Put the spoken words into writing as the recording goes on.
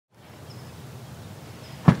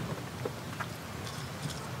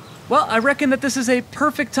Well, I reckon that this is a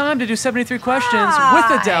perfect time to do 73 questions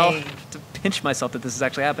with Adele. To pinch myself that this is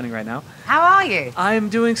actually happening right now. How are you? I'm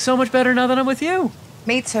doing so much better now that I'm with you.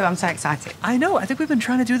 Me too, I'm so excited. I know, I think we've been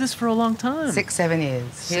trying to do this for a long time. 6, 7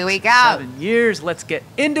 years. Here we go. 7 years, let's get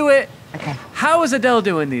into it. Okay. How is Adele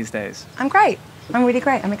doing these days? I'm great. I'm really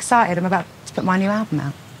great. I'm excited. I'm about to put my new album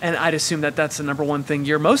out. And I'd assume that that's the #1 thing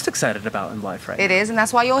you're most excited about in life right now. It is, and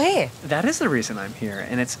that's why you're here. That is the reason I'm here,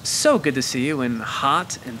 and it's so good to see you in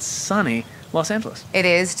hot and sunny Los Angeles. It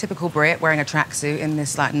is, typical Brit, wearing a tracksuit in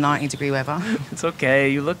this, 90-degree weather. It's okay,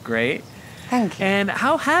 you look great. Thank you. And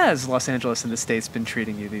how has Los Angeles and the States been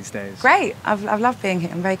treating you these days? Great. I've loved being here.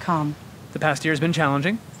 I'm very calm. The past year has been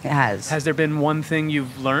challenging. It has. Has there been one thing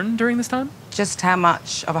you've learned during this time? Just how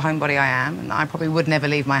much of a homebody I am, and I probably would never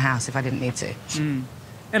leave my house if I didn't need to.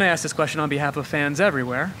 And I ask this question on behalf of fans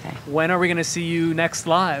everywhere. Okay. When are we going to see you next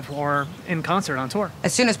live or in concert on tour?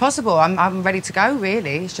 As soon as possible. I'm ready to go,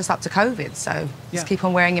 really. It's just up to COVID, so just keep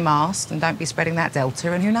on wearing your mask and don't be spreading that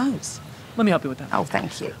Delta, and who knows? Let me help you with that. Oh,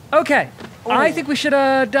 thank you. Okay. I think we should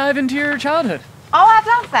dive into your childhood. Oh, I'd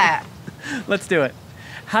love that. Let's do it.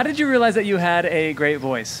 How did you realize that you had a great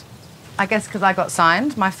voice? I guess because I got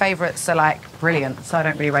signed. My favourites are, brilliant, so I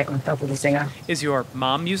don't really rate myself as a singer. Is your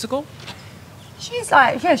mom musical? She's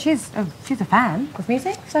she's a fan of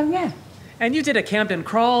music, so yeah. And you did a Camden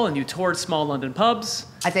crawl and you toured small London pubs.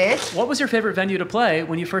 I did. What was your favorite venue to play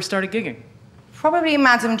when you first started gigging? Probably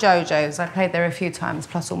Madame Jojo's. I played there a few times,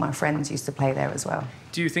 plus all my friends used to play there as well.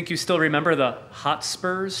 Do you think you still remember the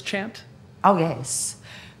Hotspurs chant? Oh, yes.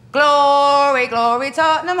 Glory, glory,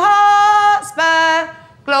 Tottenham Hotspur.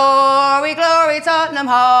 Glory, glory, Tottenham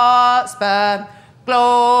Hotspur.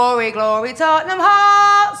 Glory, glory, Tottenham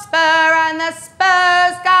Hotspur, and the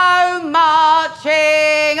Spurs go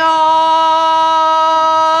marching on.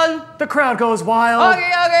 The crowd goes wild.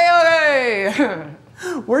 Okay.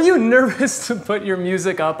 Were you nervous to put your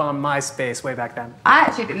music up on MySpace way back then? I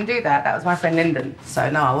actually didn't do that. That was my friend Lyndon, so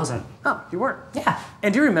no, I wasn't. Oh, you weren't? Yeah.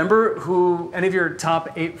 And do you remember who any of your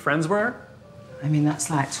top 8 friends were? I mean, that's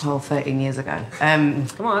 12, 13 years ago. Come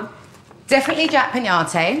on. Definitely Jack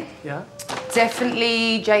Pignate. Yeah.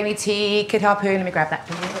 Definitely Jamie T, Kid Harpoon. Let me grab that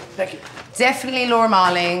from you. Thank you. Definitely Laura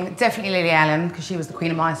Marling. Definitely Lily Allen, because she was the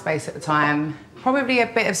queen of MySpace at the time. Probably a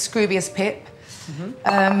bit of Scroobius Pip.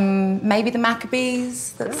 Maybe the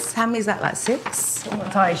Maccabees. How many is that, 6? I'm not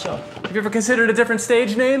entirely sure. Have you ever considered a different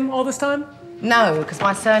stage name all this time? No, because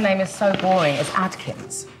my surname is so boring. It's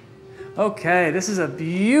Adkins. Okay, this is a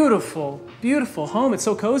beautiful, beautiful home. It's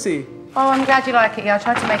so cozy. Oh, I'm glad you like it. Yeah, I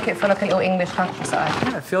tried to make it feel like a little English countryside.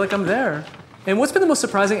 Yeah, I feel like I'm there. And what's been the most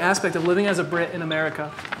surprising aspect of living as a Brit in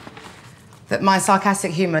America? That my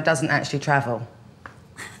sarcastic humour doesn't actually travel.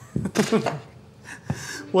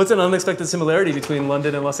 What's an unexpected similarity between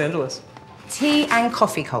London and Los Angeles? Tea and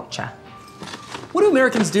coffee culture. What do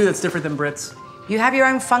Americans do that's different than Brits? You have your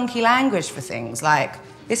own funky language for things, like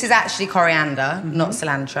this is actually coriander, not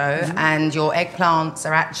cilantro, and your eggplants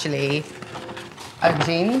are actually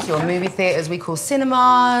aubergines. Your movie theatres we call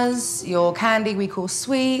cinemas, your candy we call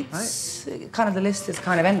sweets. Right. Kind of the list is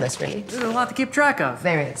kind of endless, really. There's a lot to keep track of.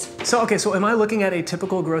 There is. So am I looking at a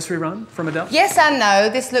typical grocery run from Adele? Yes and no.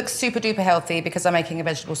 This looks super duper healthy because I'm making a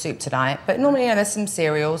vegetable soup tonight. But normally, there's some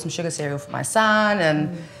cereal, some sugar cereal for my son,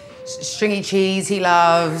 and stringy cheese he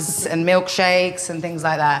loves, and milkshakes and things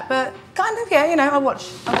like that. But kind of, yeah, I watch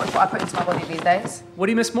what I put into my body these days. What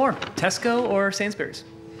do you miss more, Tesco or Sainsbury's?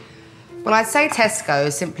 Well, I'd say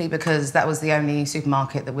Tesco simply because that was the only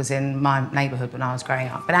supermarket that was in my neighbourhood when I was growing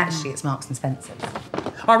up. But actually, it's Marks and Spencer's.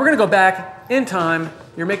 All right, we're gonna go back in time.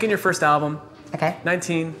 You're making your first album. Okay.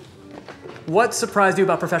 19. What surprised you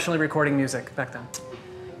about professionally recording music back then?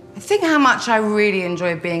 I think how much I really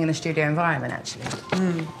enjoyed being in a studio environment, actually.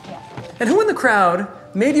 And who in the crowd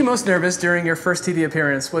made you most nervous during your first TV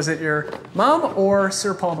appearance? Was it your mom or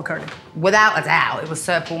Sir Paul McCartney? Without a doubt, it was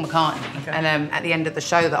Sir Paul McCartney. Okay. And at the end of the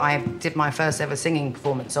show that I did my first ever singing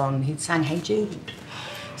performance on, he sang Hey Jude.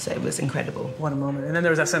 So it was incredible. What a moment. And then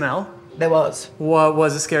there was SNL. There was. What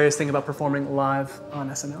was the scariest thing about performing live on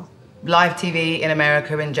SNL? Live TV in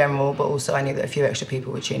America in general, but also I knew that a few extra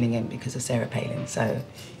people were tuning in because of Sarah Palin, so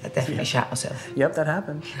I definitely shat myself. Yep, that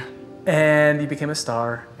happened. And you became a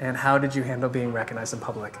star, and how did you handle being recognized in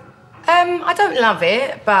public? I don't love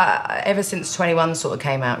it, but ever since 21 sort of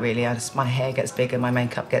came out, really, my hair gets bigger, my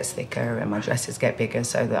makeup gets thicker, and my dresses get bigger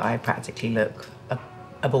so that I practically look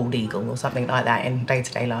a bald eagle or something like that in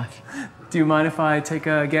day-to-day life. Do you mind if I take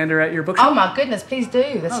a gander at your bookshelf? Oh my goodness, please do.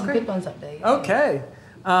 There's some good ones up there. Yeah. Okay.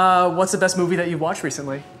 What's the best movie that you've watched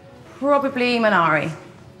recently? Probably Minari.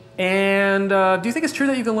 And do you think it's true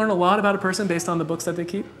that you can learn a lot about a person based on the books that they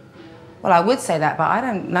keep? Well, I would say that, but I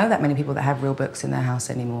don't know that many people that have real books in their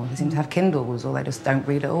house anymore. They seem to have Kindles, or they just don't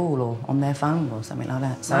read at all, or on their phone, or something like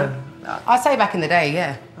that. So I'd say back in the day,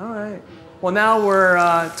 yeah. All right. Well, now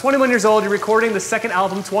we're 21 years old. You're recording the second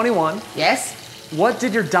album, 21. Yes. What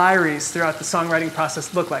did your diaries throughout the songwriting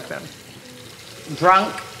process look like then?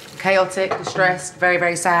 Drunk, chaotic, distressed, very,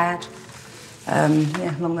 very sad.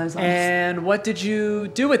 Yeah, along those lines. And what did you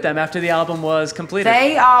do with them after the album was completed?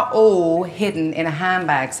 They are all hidden in a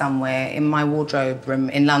handbag somewhere in my wardrobe room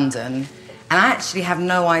in London, and I actually have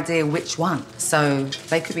no idea which one, so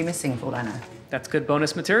they could be missing for all I know. That's good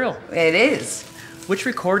bonus material. It is. Which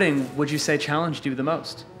recording would you say challenged you the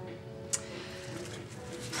most?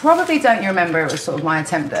 Probably Don't You Remember. It was sort of my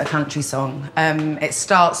attempt at a country song. It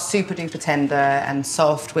starts super duper tender and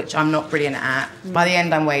soft, which I'm not brilliant at. By the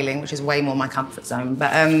end, I'm wailing, which is way more my comfort zone.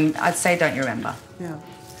 But I'd say Don't You Remember. Yeah.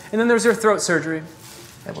 And then there was your throat surgery.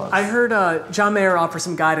 It was. I heard John Mayer offer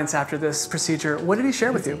some guidance after this procedure. What did he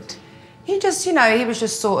share with you? He just, you know, he was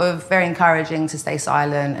just sort of very encouraging to stay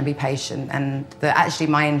silent and be patient, and that actually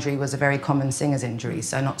my injury was a very common singer's injury,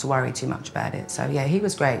 so not to worry too much about it. So yeah, he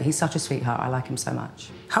was great. He's such a sweetheart. I like him so much.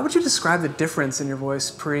 How would you describe the difference in your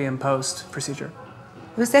voice pre and post procedure?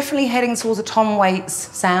 It was definitely heading towards a Tom Waits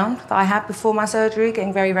sound that I had before my surgery,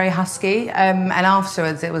 getting very, very husky. And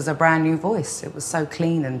afterwards, it was a brand new voice. It was so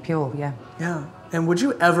clean and pure, yeah. Yeah. And would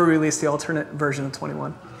you ever release the alternate version of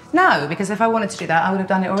 21? No, because if I wanted to do that, I would have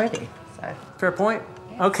done it already. So. Fair point.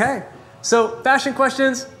 Okay. So, fashion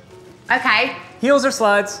questions. Okay. Heels or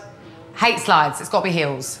slides? Hate slides. It's got to be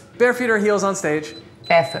heels. Bare feet or heels on stage?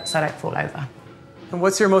 Barefoot, so I don't fall over. And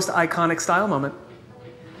what's your most iconic style moment?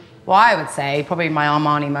 Well, I would say probably my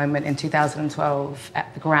Armani moment in 2012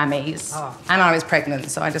 at the Grammys. Oh. And I was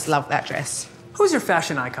pregnant, so I just loved that dress. Who's your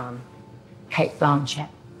fashion icon? Kate Blanchett.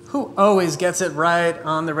 Who always gets it right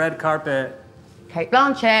on the red carpet? Kate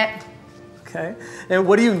Blanchett. Okay. And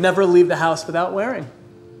what do you never leave the house without wearing?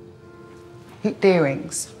 Hoop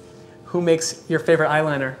earrings. Who makes your favorite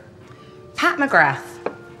eyeliner? Pat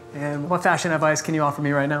McGrath. And what fashion advice can you offer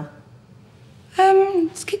me right now?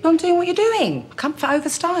 Just keep on doing what you're doing. Comfort over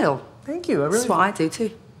style. Thank you. That's what I do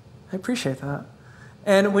too. I appreciate that.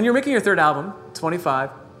 And when you're making your third album, 25,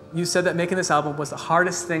 you said that making this album was the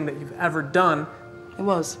hardest thing that you've ever done. It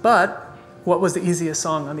was. But what was the easiest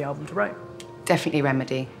song on the album to write? Definitely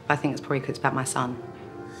Remedy. I think it's probably because it's about my son.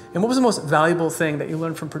 And what was the most valuable thing that you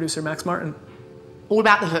learned from producer Max Martin? All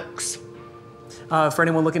about the hooks. For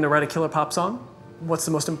anyone looking to write a killer pop song, what's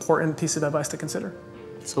the most important piece of advice to consider?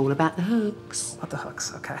 It's all about the hooks. About the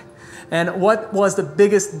hooks, okay. And what was the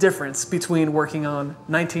biggest difference between working on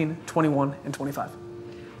 19, 21, and 25?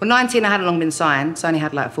 Well, 19, I hadn't long been signed, so I only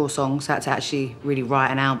had like 4 songs. So I had to actually really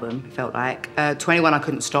write an album, it felt like. 21, I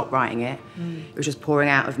couldn't stop writing it. It was just pouring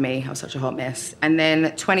out of me. I was such a hot mess. And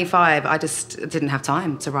then 25, I just didn't have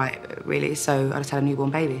time to write, really. So I just had a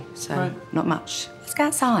newborn baby. So not much. Let's go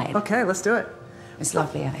outside. Okay, let's do it. It's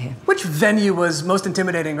lovely out here. Which venue was most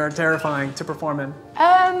intimidating or terrifying to perform in?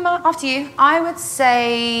 After you, I would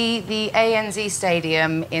say the ANZ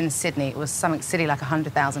Stadium in Sydney. It was something silly like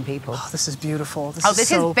 100,000 people. Oh, this is beautiful.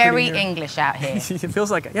 This is very English out here. It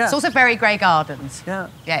feels like it, yeah. It's also very Grey Gardens. Yeah.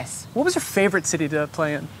 Yes. What was your favorite city to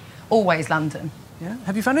play in? Always London. Yeah.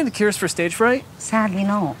 Have you found any cures for stage fright? Sadly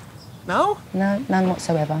not. No? No, none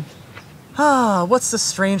whatsoever. What's the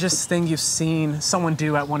strangest thing you've seen someone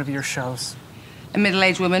do at one of your shows? A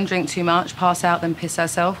middle-aged woman drink too much, pass out, then piss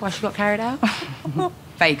herself while she got carried out.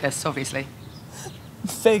 Vegas, obviously.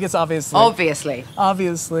 Vegas, obviously. Obviously.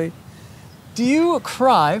 Obviously. Do you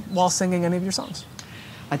cry while singing any of your songs?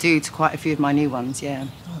 I do, to quite a few of my new ones, yeah.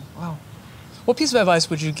 Oh, wow. What piece of advice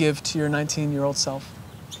would you give to your 19-year-old self?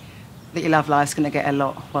 That your love life's gonna get a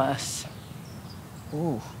lot worse.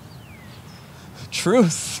 Ooh.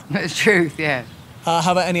 Truth. It's truth, yeah.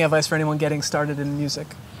 How about any advice for anyone getting started in music?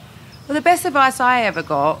 Well, the best advice I ever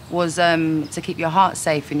got was to keep your heart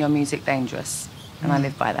safe and your music dangerous. And I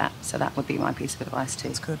live by that, so that would be my piece of advice too.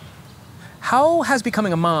 That's good. How has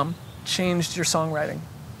becoming a mom changed your songwriting?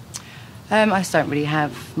 I just don't really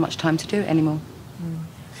have much time to do it anymore.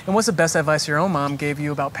 And what's the best advice your own mom gave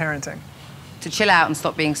you about parenting? To chill out and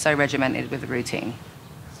stop being so regimented with the routine.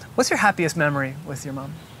 What's your happiest memory with your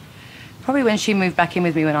mom? Probably when she moved back in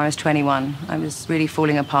with me when I was 21. I was really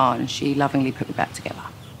falling apart and she lovingly put me back together.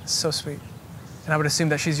 So sweet. And I would assume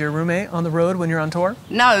that she's your roommate on the road when you're on tour?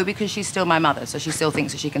 No, because she's still my mother, so she still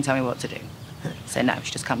thinks that she can tell me what to do. So no,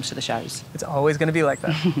 she just comes to the shows. It's always going to be like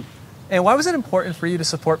that. And why was it important for you to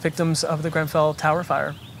support victims of the Grenfell Tower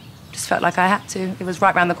fire? Just felt like I had to. It was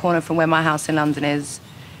right round the corner from where my house in London is.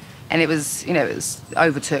 And it was, you know, it was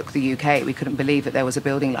overtook the UK. We couldn't believe that there was a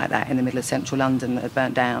building like that in the middle of central London that had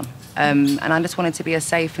burnt down. And I just wanted to be a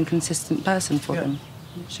safe and consistent person for them,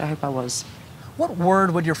 which I hope I was. What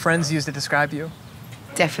word would your friends use to describe you?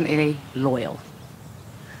 Definitely loyal.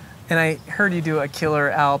 And I heard you do a killer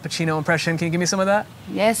Al Pacino impression. Can you give me some of that?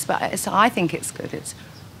 Yes, but I think it's good. It's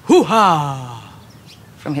hoo-ha!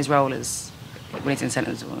 From his role as when he's in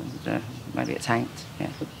sentence, maybe it's tanked, yeah.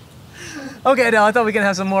 Okay, Adele, I thought we could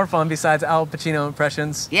have some more fun besides Al Pacino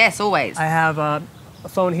impressions. Yes, always. I have a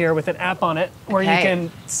phone here with an app on it where you can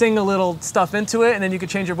sing a little stuff into it and then you can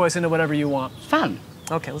change your voice into whatever you want. Fun.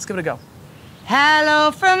 Okay, let's give it a go. Hello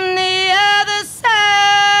from the other side.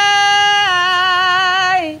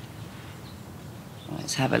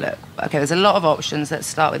 Let's have a look. Okay, there's a lot of options. Let's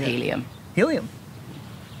start with helium. Helium?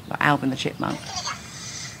 Like Alvin the Chipmunk.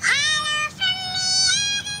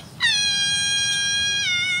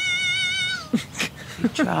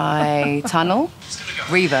 Try tunnel.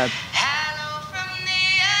 Reverb.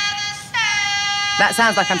 That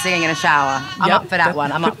sounds like I'm singing in a shower. I'm up for that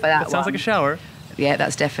one. I'm up for that one. Sounds like a shower. Yeah,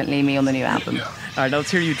 that's definitely me on the new album. All right, now let's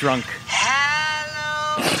hear you drunk.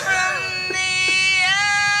 Hello from the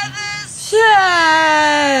other side.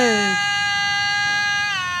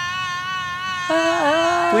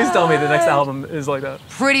 Please tell me the next album is like that.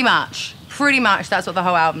 Pretty much. Pretty much. That's what the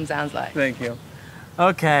whole album sounds like. Thank you.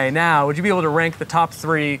 Okay, now, would you be able to rank the top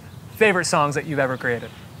 3 favorite songs that you've ever created?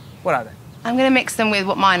 What are they? I'm going to mix them with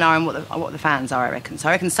what mine are and what the fans are, I reckon. So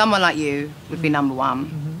I reckon Someone Like You would be number 1.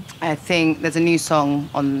 Mm-hmm. I think there's a new song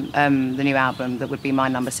on the new album that would be my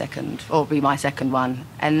number 2, or be my second one.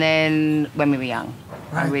 And then When We Were Young.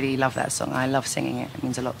 Right. I really love that song. I love singing it. It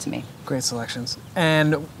means a lot to me. Great selections.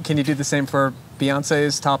 And can you do the same for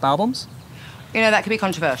Beyonce's top albums? You know, that could be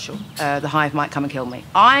controversial. The Hive might come and kill me.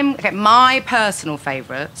 My personal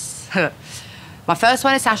favourites. My first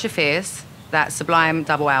one is Sasha Fierce, that Sublime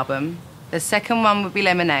double album. The second one would be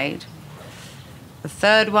Lemonade. The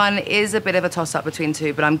third one is a bit of a toss-up between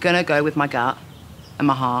 2, but I'm gonna go with my gut and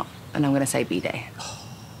my heart, and I'm gonna say B-Day.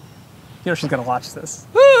 You know she's gonna watch this.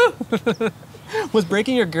 Was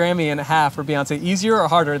breaking your Grammy in half for Beyonce easier or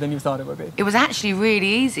harder than you thought it would be? It was actually really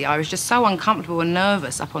easy. I was just so uncomfortable and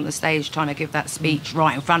nervous up on the stage trying to give that speech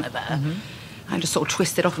right in front of her. I just sort of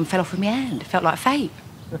twisted off and fell off with my hand. It felt like fate.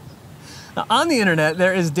 Now, on the internet,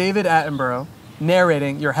 there is David Attenborough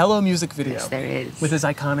narrating your Hello music video. Yes, there is. With his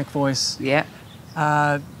iconic voice. Yeah.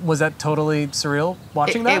 Was that totally surreal,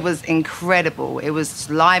 watching that? It was incredible. It was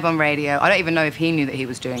live on radio. I don't even know if he knew that he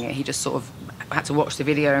was doing it. He just sort of had to watch the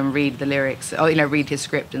video and read the lyrics, or, you know, read his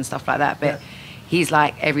script and stuff like that. But he's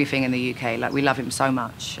like everything in the UK. Like, we love him so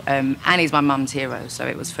much. And he's my mum's hero, so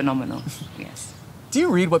it was phenomenal. Yes. Do you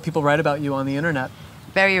read what people write about you on the internet?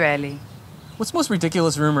 Very rarely. What's the most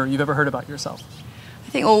ridiculous rumor you've ever heard about yourself? I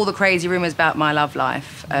think all the crazy rumours about my love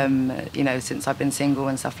life, you know, since I've been single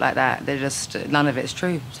and stuff like that, they're just, none of it's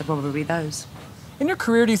true, so probably those. In your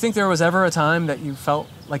career, do you think there was ever a time that you felt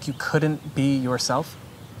like you couldn't be yourself?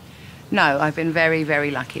 No, I've been very,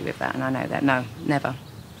 very lucky with that, and I know that. No, never.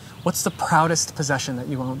 What's the proudest possession that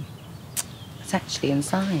you own? It's actually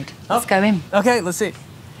inside. Let's go in. Okay, let's see.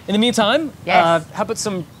 In the meantime, yes. How about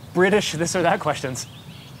some British this or that questions?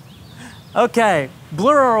 Okay,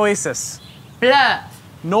 Blur or Oasis? Blur.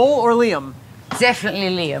 Noel or Liam? Definitely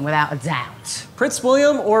Liam, without a doubt. Prince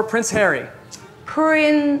William or Prince Harry?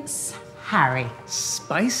 Prince Harry.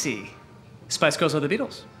 Spicy. Spice Girls or the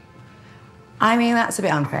Beatles? I mean, that's a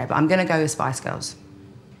bit unfair, but I'm going to go with Spice Girls.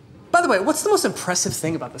 By the way, what's the most impressive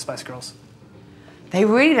thing about the Spice Girls? They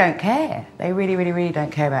really don't care. They really, really, really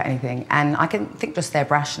don't care about anything. And I can think just their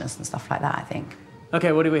brashness and stuff like that, I think.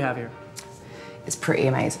 Okay, what do we have here? It's pretty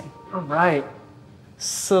amazing. All right.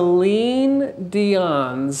 Celine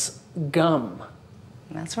Dion's Gum.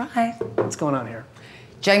 That's right. What's going on here?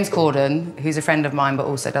 James Corden, who's a friend of mine but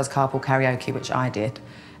also does carpool karaoke, which I did,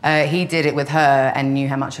 he did it with her and knew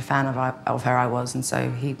how much a fan of her I was, and so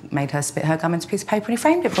he made her spit her gum into a piece of paper and he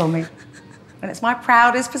framed it for me. And it's my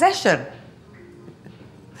proudest possession.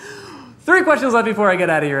 3 questions left before I get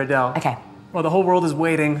out of here, Adele. Okay. Well, the whole world is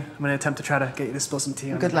waiting. I'm going to attempt to try to get you to spill some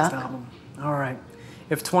tea on the next album. All right.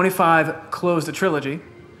 If 25 closed a trilogy,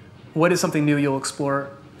 what is something new you'll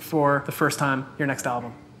explore for the first time your next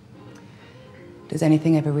album? Does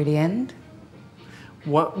anything ever really end?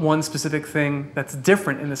 What one specific thing that's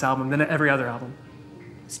different in this album than every other album?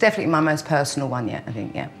 It's definitely my most personal one yet, I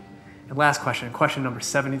think, yeah. And last question, question number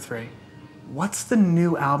 73. What's the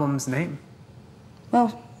new album's name?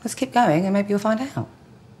 Well, let's keep going and maybe you'll find out.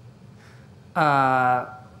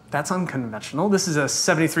 That's unconventional. This is a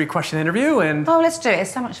 73 question interview and... Oh, let's do it.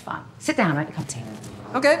 It's so much fun. Sit down, make a cup of tea.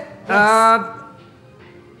 Okay. Yes.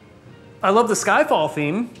 I love the Skyfall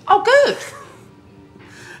theme. Oh, good.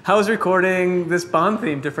 How is recording this Bond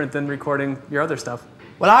theme different than recording your other stuff?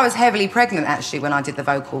 Well, I was heavily pregnant, actually, when I did the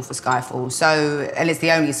vocal for Skyfall. So, and it's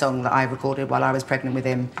the only song that I recorded while I was pregnant with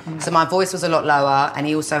him. So my voice was a lot lower, and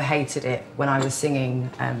he also hated it when I was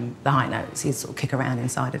singing the high notes. He'd sort of kick around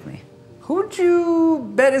inside of me. Who would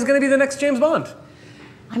you bet is going to be the next James Bond?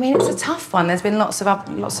 I mean, it's a tough one. There's been lots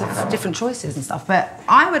of different choices and stuff. But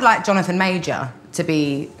I would like Jonathan Major to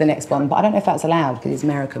be the next Bond, but I don't know if that's allowed because he's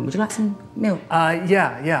American. Would you like some milk?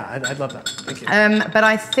 Yeah, I'd love that. Thank you. But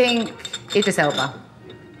I think Idris Elba.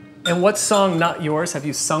 And what song, not yours, have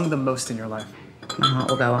you sung the most in your life? My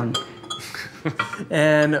heart will go on.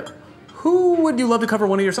 And who would you love to cover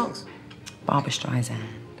one of your songs? Barbra Streisand.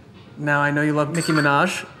 Now, I know you love Nicki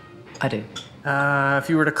Minaj. I do. If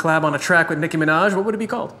you were to collab on a track with Nicki Minaj, what would it be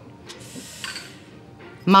called?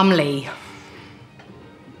 Mum Lee.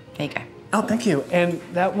 There you go. Oh, thank you. And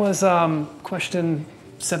that was question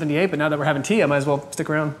 78, but now that we're having tea, I might as well stick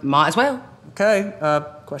around. Might as well. Okay,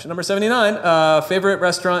 question number 79. Favorite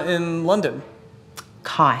restaurant in London?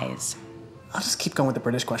 Kai's. I'll just keep going with the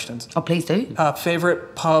British questions. Oh, please do.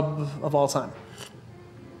 Favorite pub of all time?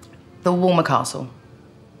 The Walmer Castle.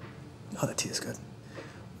 Oh, that tea is good.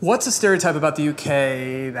 What's a stereotype about the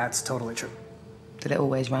UK that's totally true? That it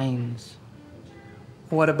always rains.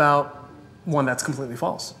 What about one that's completely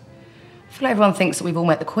false? I feel like everyone thinks that we've all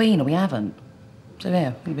met the Queen, and we haven't. So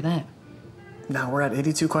yeah, we'll be there. Now we're at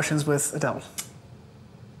 82 questions with Adele.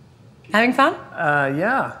 Having fun?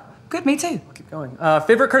 Yeah. Good, me too. Keep going.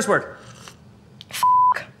 Favorite curse word?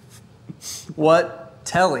 What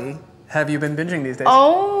telly have you been binging these days?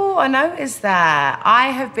 Oh, I noticed that. I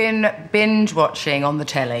have been binge watching on the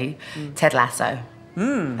telly Ted Lasso.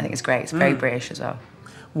 I think it's great. It's very British as well.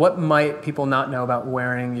 What might people not know about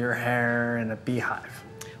wearing your hair in a beehive?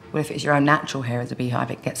 Well, if it's your own natural hair as a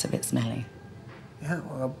beehive, it gets a bit smelly. Yeah,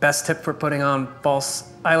 well, best tip for putting on false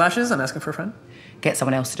eyelashes and asking for a friend? Get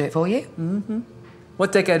someone else to do it for you.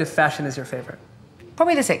 What decade of fashion is your favorite?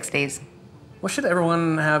 Probably the 60s. What should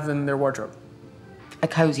everyone have in their wardrobe? A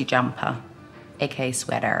cozy jumper, aka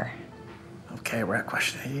sweater. Okay, we're at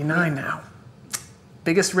question 89 now.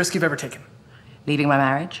 Biggest risk you've ever taken? Leaving my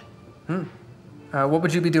marriage. What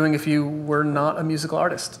would you be doing if you were not a musical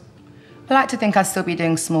artist? I like to think I'd still be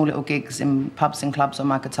doing small little gigs in pubs and clubs on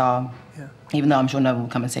my guitar. Yeah. Even though I'm sure no one will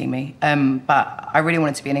come and see me. But I really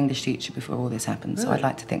wanted to be an English teacher before all this happened, so I'd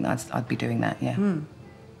like to think that I'd be doing that, yeah.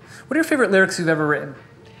 What are your favorite lyrics you've ever written?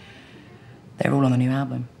 They're all on the new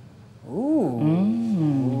album.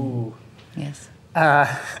 Ooh. Yes.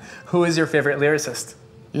 Who is your favorite lyricist?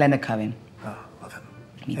 Leonard Cohen. Oh, love him.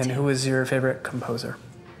 Me And too. who is your favorite composer?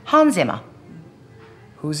 Hans Zimmer.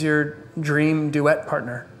 Who's your dream duet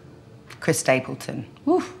partner? Chris Stapleton.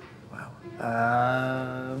 Woof.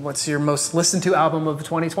 Wow. What's your most listened to album of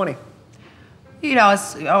 2020? You know,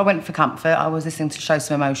 I went for comfort. I was listening to Show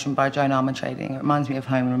Some Emotion by Joan Armatrading. It reminds me of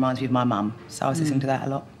home and reminds me of my mum. So I was listening to that a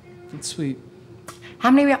lot. That's sweet.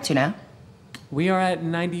 How many are we up to now? We are at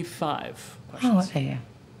 95 questions. Oh, okay, yeah.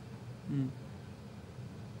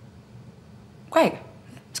 Great.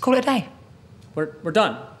 Let's call it a day. We're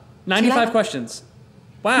done. 95 later. questions. You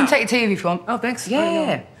Wow. can take your tea if you want. Oh, thanks.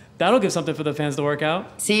 Yeah. That'll give something for the fans to work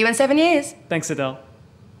out. See you in 7 years. Thanks, Adele.